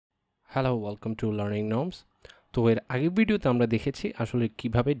Hello, welcome to learning norms. তো এর আগের ভিডিওতে আমরা দেখেছি আসলে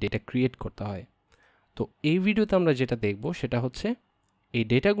কিভাবে ডেটা ক্রিয়েট করতে হয়। তো এই ভিডিওতে আমরা যেটা দেখব সেটা হচ্ছে এই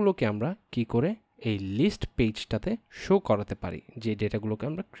ডেটাগুলোকে আমরা কি করে এই লিস্ট পেজটাতে শো করাতে পারি, যে ডেটাগুলোকে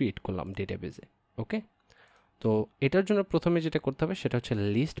আমরা ক্রিয়েট করলাম ডেটাবেজে। ওকে, তো এটার জন্য প্রথমে যেটা করতে হবে সেটা হচ্ছে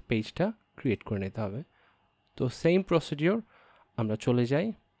লিস্ট পেজটা ক্রিয়েট করে নিতে হবে। তো সেম প্রসিডিওর আমরা চলে যাই,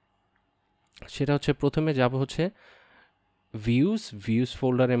 সেটা হচ্ছে প্রথমে যাব হচ্ছে ভিউজ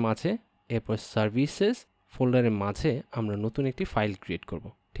ফোল্ডারের মাঝে, এরপর সার্ভিসেস ফোল্ডারের মাঝে আমরা নতুন একটি ফাইল ক্রিয়েট করব।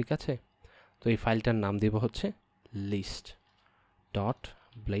 ঠিক আছে, তো এই ফাইলটার নাম দেব হচ্ছে list dot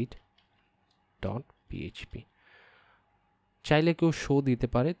blade dot PHP. চাইলে কেউ শো দিতে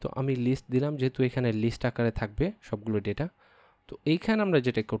পারে, তো আমি লিস্ট দিলাম যেহেতু এখানে লিস্ট আকারে থাকবে সবগুলো ডেটা। তো এইখানে আমরা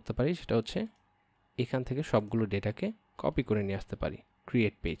যেটা করতে পারি সেটা হচ্ছে এখান থেকে সবগুলো ডেটাকে কপি করে নিয়ে আসতে পারি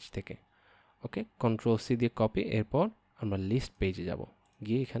ক্রিয়েট পেজ থেকে। ওকে, কন্ট্রোল সি দিয়ে কপি, এরপর আমরা লিস্ট পেজে যাব,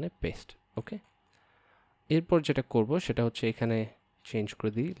 গিয়ে এখানে পেস্ট। ওকে, এরপর যেটা করব সেটা হচ্ছে এখানে চেঞ্জ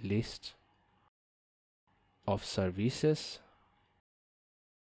করে দিই লিস্ট অফ সার্ভিসেস,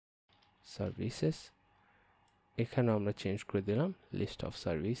 এখানে আমরা চেঞ্জ করে দিলাম লিস্ট অফ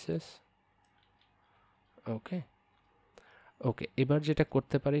সার্ভিসেস। ওকে ওকে, এবার যেটা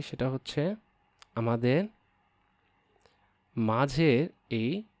করতে পারি সেটা হচ্ছে আমাদের মাঝে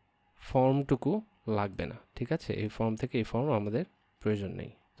এই ফর্মটুকু লাগবে না। ঠিক আছে, এই ফর্ম থেকে এই ফর্ম আমাদের প্রয়োজন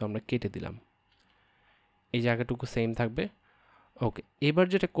নেই, তো আমরা কেটে দিলাম, এই জায়গাটুকু সেম থাকবে। ওকে, এবার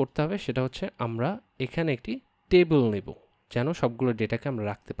যেটা করতে হবে সেটা হচ্ছে আমরা এখানে একটি টেবিল নেব যেন সবগুলো ডেটাকে আমরা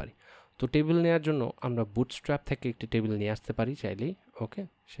রাখতে পারি। তো টেবিল নেওয়ার জন্য আমরা বুটস্ট্র্যাপ থেকে একটি টেবিল নিয়ে আসতে পারি চাইলেই। ওকে,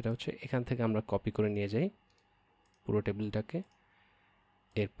 সেটা হচ্ছে এখান থেকে আমরা কপি করে নিয়ে যাই পুরো টেবিলটাকে,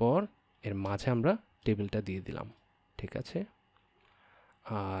 এরপর এর মাঝে আমরা টেবিলটা দিয়ে দিলাম। ঠিক আছে,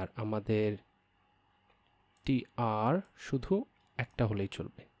 আর আমাদের টিআর শুধু একটা হলেই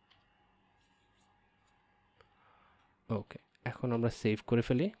চলবে। ওকে, এখন আমরা সেভ করে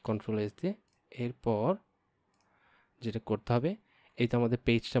ফেলি কন্ট্রোল এস দিয়ে। এরপর যেটা করতে হবে, এই তো আমাদের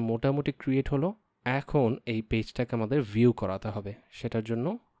পেজটা মোটামুটি ক্রিয়েট হলো। এখন এই পেজটাকে আমাদের ভিউ করাতে হবে। সেটার জন্য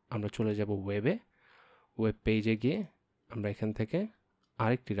আমরা চলে যাব ওয়েব পেজে গিয়ে আমরা এখান থেকে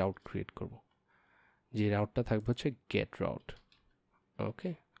আরেকটি রাউট ক্রিয়েট করব, যে রাউটটা থাকবে হচ্ছে গেট রাউট।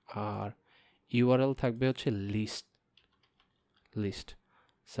 ওকে, আর ইউআরএল থাকবে হচ্ছে লিস্ট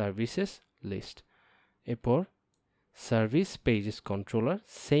সার্ভিসেস লিস্ট। এরপর সার্ভিস পেজেস কন্ট্রোলার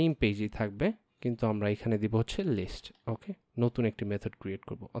সেম পেজই থাকবে, কিন্তু আমরা এখানে দিব হচ্ছে লিস্ট। ওকে, নতুন একটি মেথড ক্রিয়েট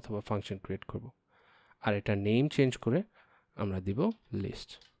করব অথবা ফাংশন ক্রিয়েট করব, আর এটা নেম চেঞ্জ করে আমরা দিব লিস্ট।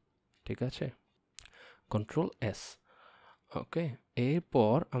 ঠিক আছে, কন্ট্রোল এস। ওকে,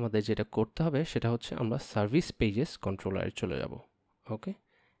 এরপর আমাদের যেটা করতে হবে সেটা হচ্ছে আমরা সার্ভিস পেজেস কন্ট্রোলারে চলে যাব। ওকে,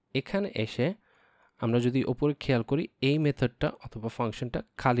 এখানে এসে আমরা যদি ওপরে খেয়াল করি এই মেথডটা অথবা ফাংশনটা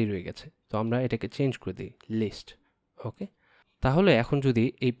খালি রয়ে গেছে, তো আমরা এটাকে চেঞ্জ করে দিই লিস্ট। ওকে, তাহলে এখন যদি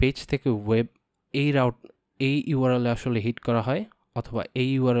এই পেজ থেকে ওয়েব এই ইউআরএলে আসলে হিট করা হয় অথবা এই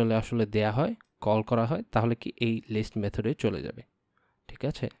ইউআরএলে আসলে দেয়া হয়, কল করা হয়, তাহলে কি এই লিস্ট মেথডে চলে যাবে। ঠিক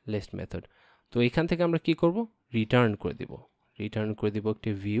আছে, লিস্ট মেথড। তো এখান থেকে আমরা কি করব, রিটার্ন করে দিব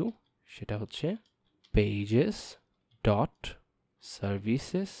একটি ভিউ, সেটা হচ্ছে পেজেস ডট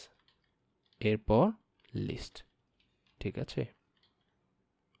সার্ভিসেস, এরপর লিস্ট। ঠিক আছে,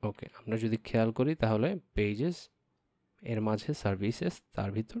 ওকে, আমরা যদি খেয়াল করি তাহলে পেজেস এর মাঝে সার্ভিসেস, তার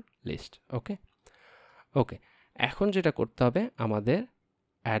ভিতর লিস্ট। ওকে ওকে, এখন যেটা করতে হবে আমাদের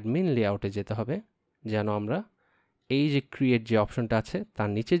অ্যাডমিন লেআউটে যেতে হবে, যেন আমরা এই যে ক্রিয়েট যে অপশনটা আছে তার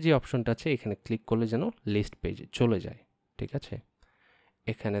নিচে যে অপশনটা আছে এখানে ক্লিক করলে যেন লিস্ট পেজে চলে যায়। ঠিক আছে,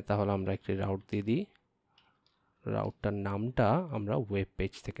 এখানে তাহলে আমরা একটি রাউট দিয়ে দিই, রাউটটার নামটা আমরা ওয়েব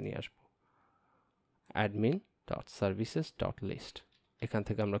পেজ থেকে নিয়ে আসব, admin dot services dot list. এখান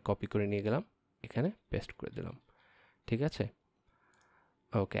থেকে আমরা কপি করে নিয়ে গেলাম, এখানে পেস্ট করে দিলাম। ঠিক আছে,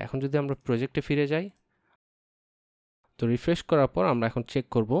 ওকে, এখন যদি আমরা প্রজেক্টে ফিরে যাই, তো রিফ্রেশ করার পর আমরা এখন চেক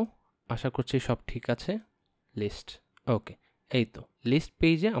করব, আশা করছি সব ঠিক আছে। লিস্ট, ওকে, এই তো লিস্ট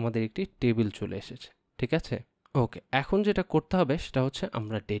পেজে আমাদের একটি টেবিল চলে এসেছে। ঠিক আছে, ওকে, এখন যেটা করতে হবে সেটা হচ্ছে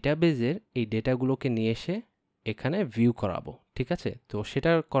আমরা ডেটাবেজের এই ডেটাগুলোকে নিয়ে এসে এখানে ভিউ করাবো। ঠিক আছে, তো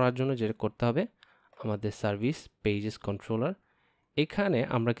সেটা করার জন্য যেটা করতে হবে আমাদের সার্ভিস পেজেস কন্ট্রোলার, এখানে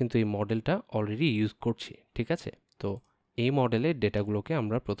আমরা কিন্তু এই মডেলটা অলরেডি ইউজ করছি। ঠিক আছে, তো এই মডেলের ডেটাগুলোকে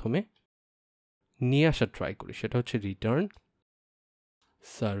আমরা প্রথমে নিয়ে আসার ট্রাই করি, সেটা হচ্ছে রিটার্ন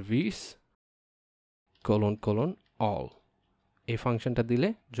সার্ভিস অল। এই ফাংশনটা দিলে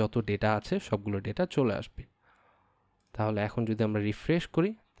যত ডেটা আছে সবগুলো ডেটা চলে আসবে। তাহলে এখন যদি আমরা রিফ্রেশ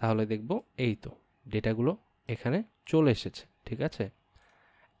করি তাহলে দেখব এই তো ডেটাগুলো এখানে চলে এসেছে। ঠিক আছে,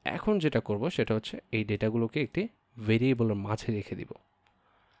 এখন যেটা করব সেটা হচ্ছে এই ডেটাগুলোকে একটি ভেরিয়েবলের মাঝে রেখে দিব,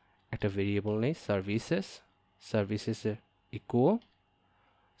 একটা ভেরিয়েবল নেই সার্ভিসেস ইকুয়াল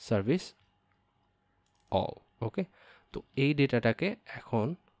সার্ভিস অল। ওকে, তো এই ডেটাটাকে এখন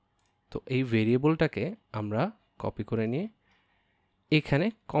তো এই ভেরিয়েবলটাকে আমরা কপি করে নিয়ে এখানে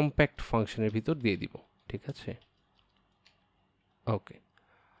কম্প্যাক্ট ফাংশনের ভিতর দিয়ে দিব। ঠিক আছে, ওকে,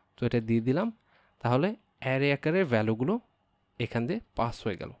 তো এটা দিয়ে দিলাম। তাহলে অ্যারে আকারের ভ্যালুগুলো এখান দিয়ে পাস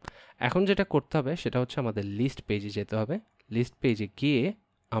হয়ে গেল। এখন যেটা করতে হবে সেটা হচ্ছে আমাদের লিস্ট পেজে যেতে হবে। লিস্ট পেজে গিয়ে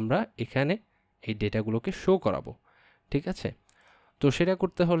আমরা এখানে এই ডেটাগুলোকে শো করাবো। ঠিক আছে, তো সেটা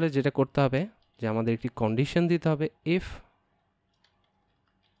করতে হলে যেটা করতে হবে যে আমাদের একটি কন্ডিশন দিতে হবে। ইফ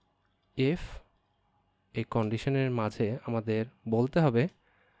এই কন্ডিশনের মাঝে আমাদের বলতে হবে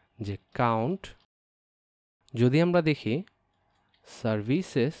যে কাউন্ট, যদি আমরা দেখি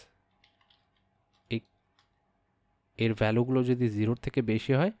সার্ভিসেস এর ভ্যালুগুলো যদি 0 থেকে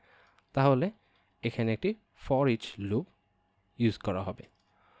বেশি হয় তাহলে এখানে একটি ফর ইচ লুপ ইউজ করা হবে।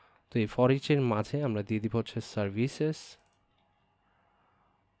 তো এই ফর ইচের মাঝে আমরা দিয়ে দিব হচ্ছে সার্ভিসেস,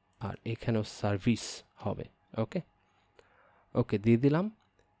 আর এখানেও সার্ভিস হবে। ওকে ওকে দিয়ে দিলাম।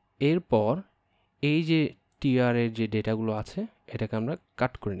 এরপর এই যে টিআর এর যে ডেটাগুলো আছে এটাকে আমরা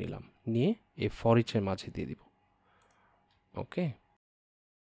কাট করে নিলাম, নিয়ে এই ফর ইচের মাঝে দিয়ে দিব। ওকে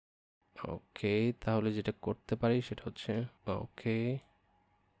ওকে, তাহলে যেটা করতে পারি সেটা হচ্ছে ওকে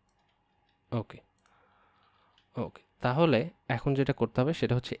ওকে ওকে তাহলে এখন যেটা করতে হবে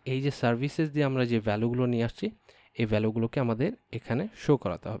সেটা হচ্ছে এই যে সার্ভিসেস দিয়ে আমরা যে ভ্যালুগুলো নিয়ে আসছি এই ভ্যালুগুলোকে আমাদের এখানে শো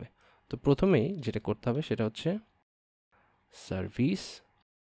করাতে হবে। তো প্রথমেই যেটা করতে হবে সেটা হচ্ছে সার্ভিস,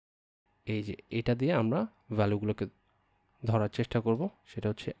 এই যে এটা দিয়ে আমরা ভ্যালুগুলোকে ধরার চেষ্টা করব। সেটা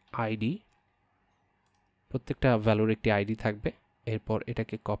হচ্ছে আইডি, প্রত্যেকটা ভ্যালুর একটি আইডি থাকবে। এরপর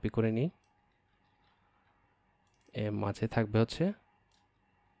এটাকে কপি করে নিই, এর মাঝে থাকবে হচ্ছে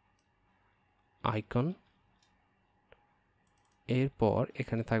আইকন, এরপর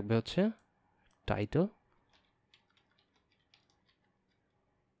এখানে থাকবে হচ্ছে টাইটেল,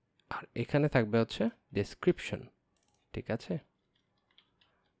 আর এখানে থাকবে হচ্ছে ডেসক্রিপশন। ঠিক আছে,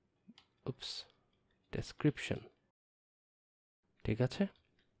 ডেসক্রিপশন। ঠিক আছে,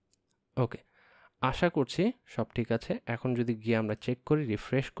 ওকে, আশা করছি সব ঠিক আছে। এখন যদি গিয়ে আমরা চেক করি,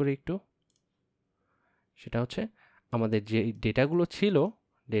 রিফ্রেশ করি একটু, সেটা হচ্ছে আমাদের যে ডেটাগুলো ছিল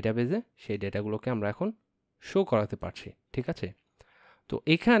ডেটাবেজে সেই ডেটাগুলোকে আমরা এখন শো করাতে পারছি। ঠিক আছে, তো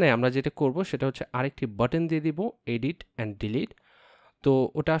এখানে আমরা যেটা করব সেটা হচ্ছে আরেকটি বাটন দিয়ে দিব, এডিট অ্যান্ড ডিলিট। তো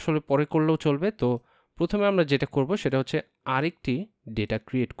ওটা আসলে পরে করলেও চলবে। তো প্রথমে আমরা যেটা করব সেটা হচ্ছে আরেকটি ডেটা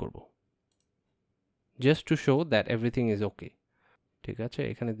ক্রিয়েট করব, just to show that everything is okay. ঠিক আছে,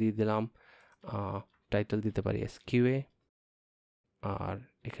 এখানে দিয়ে দিলাম টাইটেল দিতে পারি এসকিউএ, আর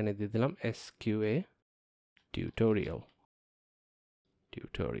এখানে দিয়ে দিলাম এসকিউএ টিউটোরিয়াল।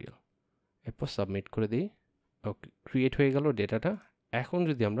 এরপর সাবমিট করে দিই। ওকে, ক্রিয়েট হয়ে গেল ডেটাটা। এখন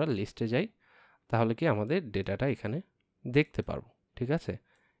যদি আমরা লিস্টে যাই তাহলে কি আমাদের ডেটাটা এখানে দেখতে পারবো। ঠিক আছে,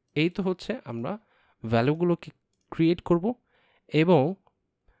 এই তো হচ্ছে আমরা ভ্যালুগুলোকে ক্রিয়েট করব এবং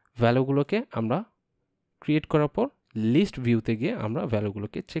ভ্যালুগুলোকে আমরা ক্রিয়েট করার পর লিস্ট ভিউতে গিয়ে আমরা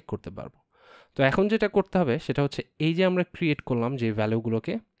ভ্যালুগুলোকে চেক করতে পারবো। তো এখন যেটা করতে হবে সেটা হচ্ছে এই যে আমরা ক্রিয়েট করলাম যে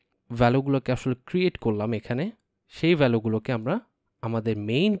ভ্যালুগুলোকে আসলে ক্রিয়েট করলাম এখানে, সেই ভ্যালুগুলোকে আমরা আমাদের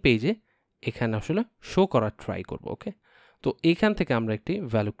মেইন পেজে এখানে আসলে শো করার ট্রাই করব। ওকে, তো এইখান থেকে আমরা একটি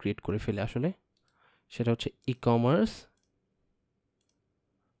ভ্যালু ক্রিয়েট করে ফেলি আসলে, সেটা হচ্ছে ই কমার্স।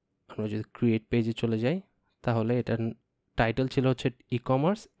 আমরা যদি ক্রিয়েট পেজে চলে যাই তাহলে এটার টাইটেল ছিল হচ্ছে ই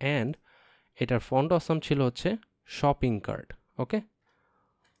কমার্স অ্যান্ড এটার ফন্ট অসম ছিল হচ্ছে শপিং কার্ট। ওকে,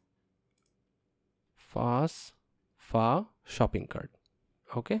 শপিং কার্ট।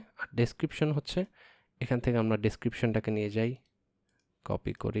 ওকে, আর ডেসক্রিপশন হচ্ছে এখান থেকে আমরা ডেসক্রিপশনটাকে নিয়ে যাই,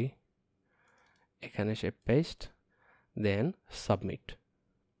 কপি করি, এখানে সে পেস্ট, দেন সাবমিট।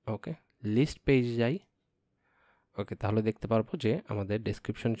 ওকে, লিস্ট পেজ যাই। ওকে, তাহলে দেখতে পারবো যে আমাদের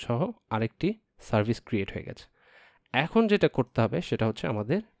ডেসক্রিপশন সহ আরেকটি সার্ভিস ক্রিয়েট হয়ে গেছে। এখন যেটা করতে হবে সেটা হচ্ছে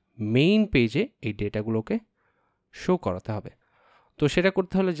আমাদের মেইন পেজে এই ডেটাগুলোকে শো করাতে হবে। তো সেটা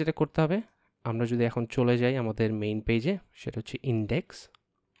করতে হলে যেটা করতে হবে, আমরা যদি এখন চলে যাই আমাদের মেইন পেজে, সেটা হচ্ছে ইন্ডেক্স,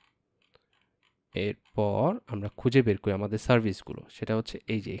 এরপর আমরা খুঁজে বের করি আমাদের সার্ভিসগুলো, সেটা হচ্ছে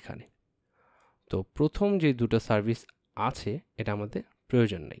এই যে এখানে। তো প্রথম যে দুটো সার্ভিস আছে এটা আমাদের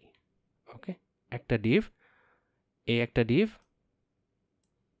প্রয়োজন নেই। ওকে, একটা ডিভ, এই একটা ডিভ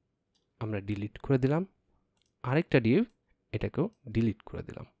আমরা ডিলিট করে দিলাম, আরেকটা ডিভ এটাকেও ডিলিট করে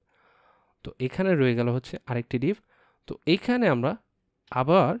দিলাম। তো এখানে রয়ে গেল হচ্ছে আরেকটি ডিভ। তো এইখানে আমরা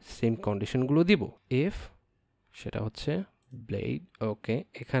আবার সেম কন্ডিশনগুলো দিব। ইফ, সেটা হচ্ছে ব্লেড। ওকে,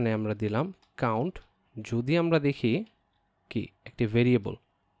 এখানে আমরা দিলাম কাউন্ট। যদি আমরা দেখি কি একটি ভেরিয়েবল,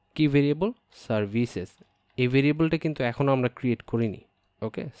 কি ভেরিয়েবল, সার্ভিসেস, এই ভেরিয়েবলটা কিন্তু এখনও আমরা ক্রিয়েট করিনি।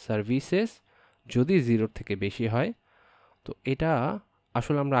 ওকে, সার্ভিসেস যদি 0 থেকে বেশি হয় তো এটা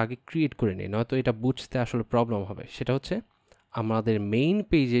আসলে আমরা আগে ক্রিয়েট করে নিই, নয়তো এটা বুঝতে আসলে প্রবলেম হবে। সেটা হচ্ছে আমাদের মেইন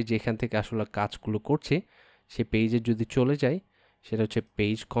পেজে যেখান থেকে আসলে কাজগুলো করছে সেই পেজে যদি চলে যায়, সেটা হচ্ছে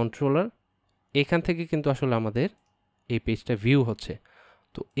পেজ কন্ট্রোলার। এখান থেকে কিন্তু আসলে আমাদের এই পেজটা ভিউ হচ্ছে।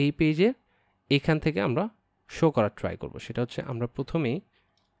 তো এই পেজে এখান থেকে আমরা শো করার ট্রাই করব। সেটা হচ্ছে আমরা প্রথমেই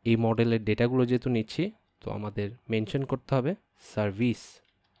এই মডেলের ডেটাগুলো যেহেতু নিচ্ছি, তো আমাদের মেনশন করতে হবে সার্ভিস।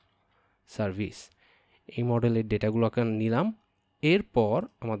 এই মডেলের ডেটাগুলোকে নিলাম। এরপর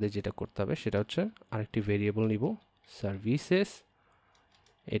আমাদের যেটা করতে হবে সেটা হচ্ছে আরেকটি ভেরিয়েবল নিব সার্ভিসেস,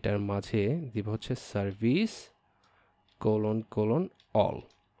 এটার মাঝে দিব হচ্ছে সার্ভিস কোলন অল।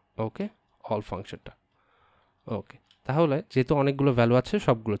 ওকে, অল ফাংশনটা। ওকে, তাহলে যেহেতু অনেকগুলো ভ্যালু আছে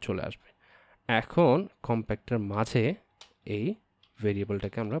সবগুলো চলে আসবে। এখন কম্প্যাক্টের মাঝে এই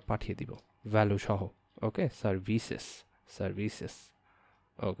ভেরিয়েবলটাকে আমরা পাঠিয়ে দিব ভ্যালু সহ। ওকে, সার্ভিসেস।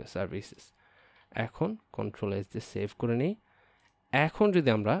 ওকে, সার্ভিসেস। এখন কন্ট্রোল এস দিয়ে সেভ করে নিই। এখন যদি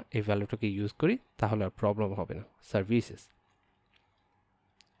আমরা এই ভ্যালুটাকে ইউজ করি তাহলে আর প্রবলেম হবে না, সার্ভিসেস।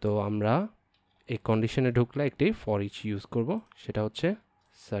 তো আমরা এই কন্ডিশনে ঢুকলে একটি ফর ইচ ইউজ করব, সেটা হচ্ছে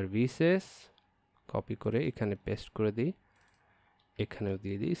সার্ভিসেস, কপি করে এখানে পেস্ট করে দিই, এখানেও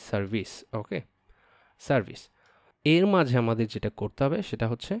দিয়ে দিই সার্ভিস। ওকে, সার্ভিস। এর মাঝে আমাদের যেটা করতে হবে সেটা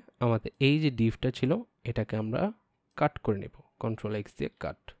হচ্ছে আমাদের এই যে ডিভটা ছিল এটাকে আমরা কাট করে নেব, কন্ট্রোল এক্স দিয়ে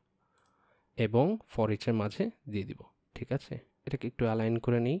কাট, এবং ফর ইচের মাঝে দিয়ে দিব। ঠিক আছে, এটাকে একটু অ্যালাইন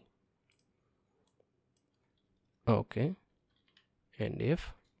করে নিই। ওকে, এন্ড ইফ।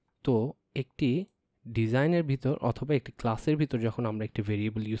 তো একটি ডিজাইনের ভিতর অথবা একটি ক্লাসের ভিতর যখন আমরা একটি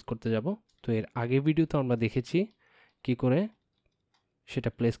ভেরিয়েবল ইউজ করতে যাব, তো এর আগের ভিডিওতে আমরা দেখেছি কি করে সেটা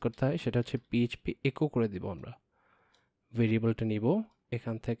প্লেস করতে হয়। সেটা হচ্ছে পিএইচপি একো করে দিব। আমরা ভেরিয়েবলটা নিব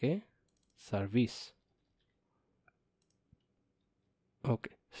এখান থেকে সার্ভিস।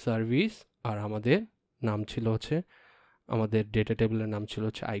 ওকে, সার্ভিস। আর আমাদের নাম ছিল হচ্ছে, আমাদের ডেটা টেবিলের নাম ছিল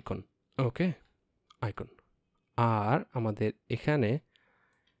হচ্ছে আইকন। ওকে, আইকন। আর আমাদের এখানে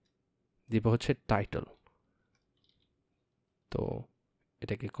দিব হচ্ছে টাইটেল। তো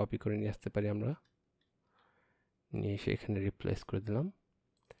এটাকে কপি করে নিয়ে আসতে পারি আমরা, নিয়ে এসে এখানে রিপ্লেস করে দিলাম।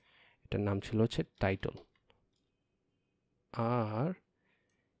 এটার নাম ছিল হচ্ছে টাইটেল। আর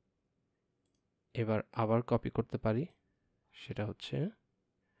এবার আবার কপি করতে পারি, সেটা হচ্ছে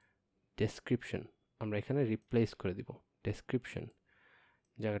ডেসক্রিপশন। আমরা এখানে রিপ্লেস করে দিব ডেসক্রিপশন,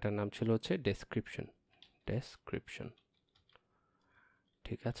 জায়গাটার নাম ছিল হচ্ছে ডেসক্রিপশন।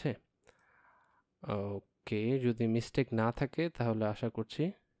 ঠিক আছে, ওকে। যদি মিস্টেক না থাকে তাহলে আশা করছি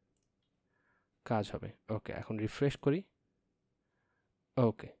কাজ হবে। ওকে, এখন রিফ্রেশ করি।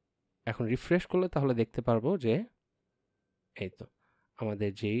 ওকে, এখন রিফ্রেশ করলে তাহলে দেখতে পারবো যে এই তো আমাদের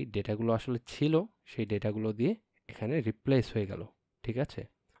যেই ডেটাগুলো আসলে ছিল সেই ডেটাগুলো দিয়ে এখানে রিপ্লেস হয়ে গেল। ঠিক আছে,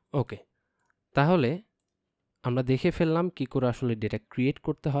 ওকে। তাহলে আমরা দেখে ফেললাম কি করে আসলে ডেটা ক্রিয়েট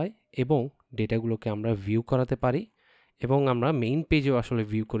করতে হয় এবং ডেটাগুলোকে আমরা ভিউ করাতে পারি, এবং আমরা মেইন পেজেও আসলে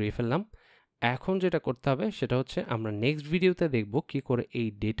ভিউ করিয়ে ফেললাম। এখন যেটা করতে হবে সেটা হচ্ছে আমরা নেক্সট ভিডিওতে দেখব কি করে এই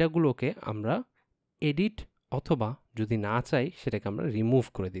ডেটাগুলোকে আমরা এডিট অথবা যদি না চাই সেটাকে আমরা রিমুভ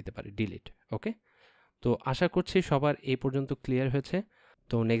করে দিতে পারি, ডিলিট। ওকে, তো আশা করছি সবার এই পর্যন্ত ক্লিয়ার হয়েছে।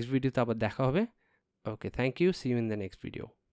 তো নেক্সট ভিডিওতে আবার দেখা হবে। ওকে, thank you, C you in the next video.